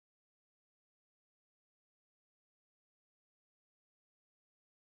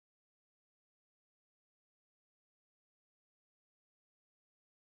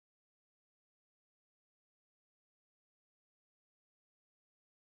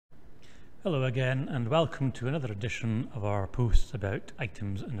Hello again, and welcome to another edition of our posts about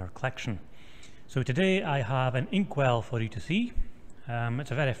items in our collection. So today I have an inkwell for you to see. It's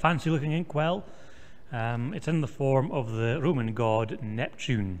a very fancy looking inkwell. It's in the form of the Roman god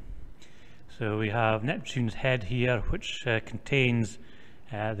Neptune. So we have Neptune's head here, which contains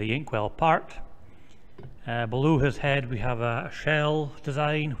the inkwell part. Below his head we have a shell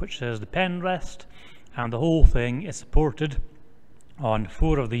design, which is the pen rest, and the whole thing is supported on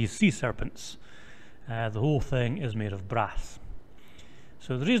 4 of these sea serpents. The whole thing is made of brass.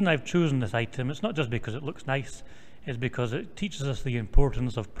 So the reason I've chosen this item, it's not just because it looks nice, it's because it teaches us the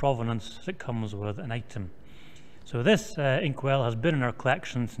importance of provenance that comes with an item. So this inkwell has been in our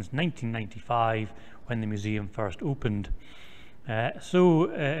collection since 1995, when the museum first opened. So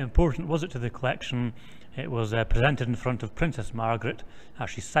important was it to the collection, it was presented in front of Princess Margaret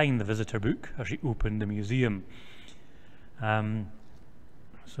as she signed the visitor book as she opened the museum.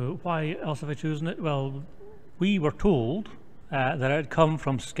 So why else have I chosen it? Well, we were told that it had come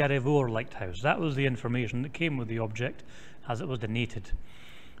from Skerryvore Lighthouse. That was the information that came with the object as it was donated.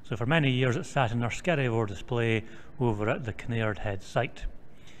 So for many years it sat in our Skerryvore display over at the Kinnaird Head site.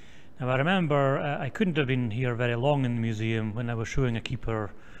 Now I remember I couldn't have been here very long in the museum when I was showing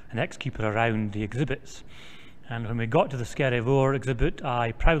an ex-keeper around the exhibits. And when we got to the Skerryvore exhibit,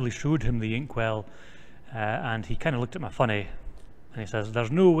 I proudly showed him the inkwell, and he kind of looked at me funny. And he says,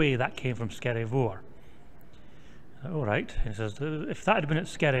 "There's no way that came from Skerryvore." All right, he says, if that had been at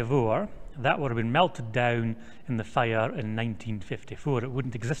Skerryvore, that would have been melted down in the fire in 1954. It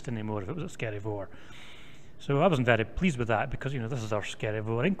wouldn't exist anymore if it was at Skerryvore. So I wasn't very pleased with that because, you know, this is our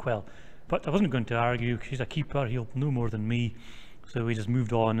Skerryvore inkwell. But I wasn't going to argue. He's a keeper, he'll know more than me. So we just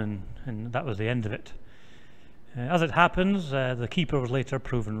moved on, and that was the end of it. As it happens, the keeper was later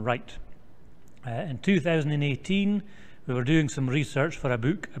proven right. In 2018, we were doing some research for a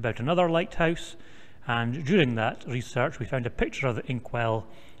book about another lighthouse, and during that research we found a picture of the inkwell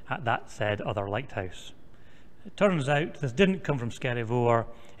at that said other lighthouse. It turns out this didn't come from Skerryvore,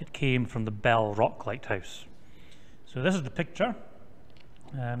 it came from the Bell Rock Lighthouse. So this is the picture.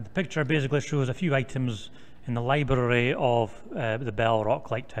 The picture basically shows a few items in the library of the Bell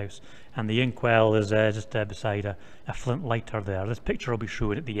Rock Lighthouse, and the inkwell is just beside a flint lighter there. This picture will be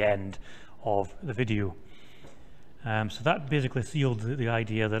shown at the end of the video. So that basically sealed the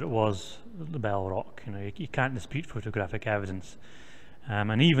idea that it was the Bell Rock. You know, you can't dispute photographic evidence.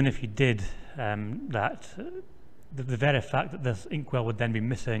 And even if you did the very fact that this inkwell would then be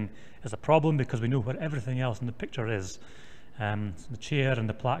missing is a problem, because we know where everything else in the picture is. So the chair and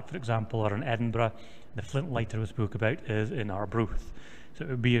the plaque, for example, are in Edinburgh. The flint lighter we spoke about is in Arbroath. So it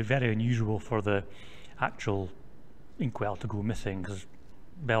would be very unusual for the actual inkwell to go missing, because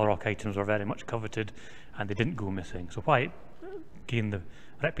Bell Rock items are very much coveted and they didn't go missing. So why it gained the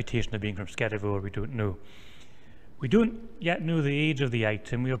reputation of being from Skerryvore, we don't know. We don't yet know the age of the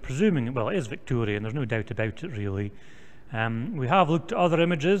item. We are presuming, well, it is Victorian, there's no doubt about it really. We have looked at other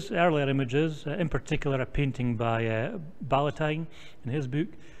images, earlier images, in particular a painting by Ballantyne in his book,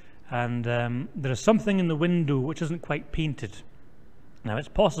 and there is something in the window which isn't quite painted. Now it's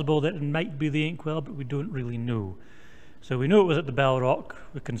possible that it might be the inkwell, but we don't really know. So we know it was at the Bell Rock.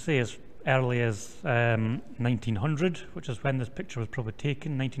 We can say as early as 1900, which is when this picture was probably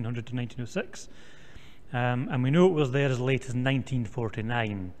taken, 1900 to 1906. And we know it was there as late as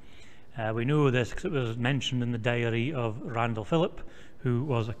 1949. We know this because it was mentioned in the diary of Randall Phillip, who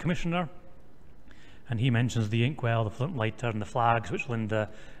was a commissioner, and he mentions the inkwell, the flint lighter and the flags, which Linda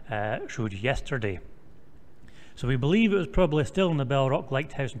showed you yesterday. So we believe it was probably still in the Bell Rock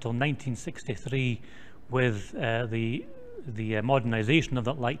Lighthouse until 1963, with the modernisation of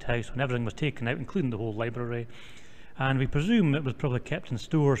that lighthouse, when everything was taken out, including the whole library. And we presume it was probably kept in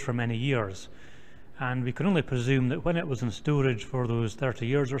stores for many years. And we can only presume that when it was in storage for those 30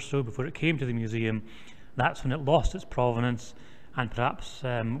 years or so before it came to the museum, that's when it lost its provenance, and perhaps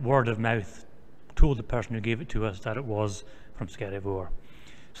word of mouth told the person who gave it to us that it was from Skerryvore.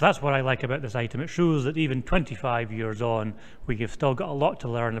 So that's what I like about this item. It shows that even 25 years on, we have still got a lot to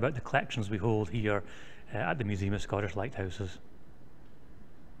learn about the collections we hold here at the Museum of Scottish Lighthouses.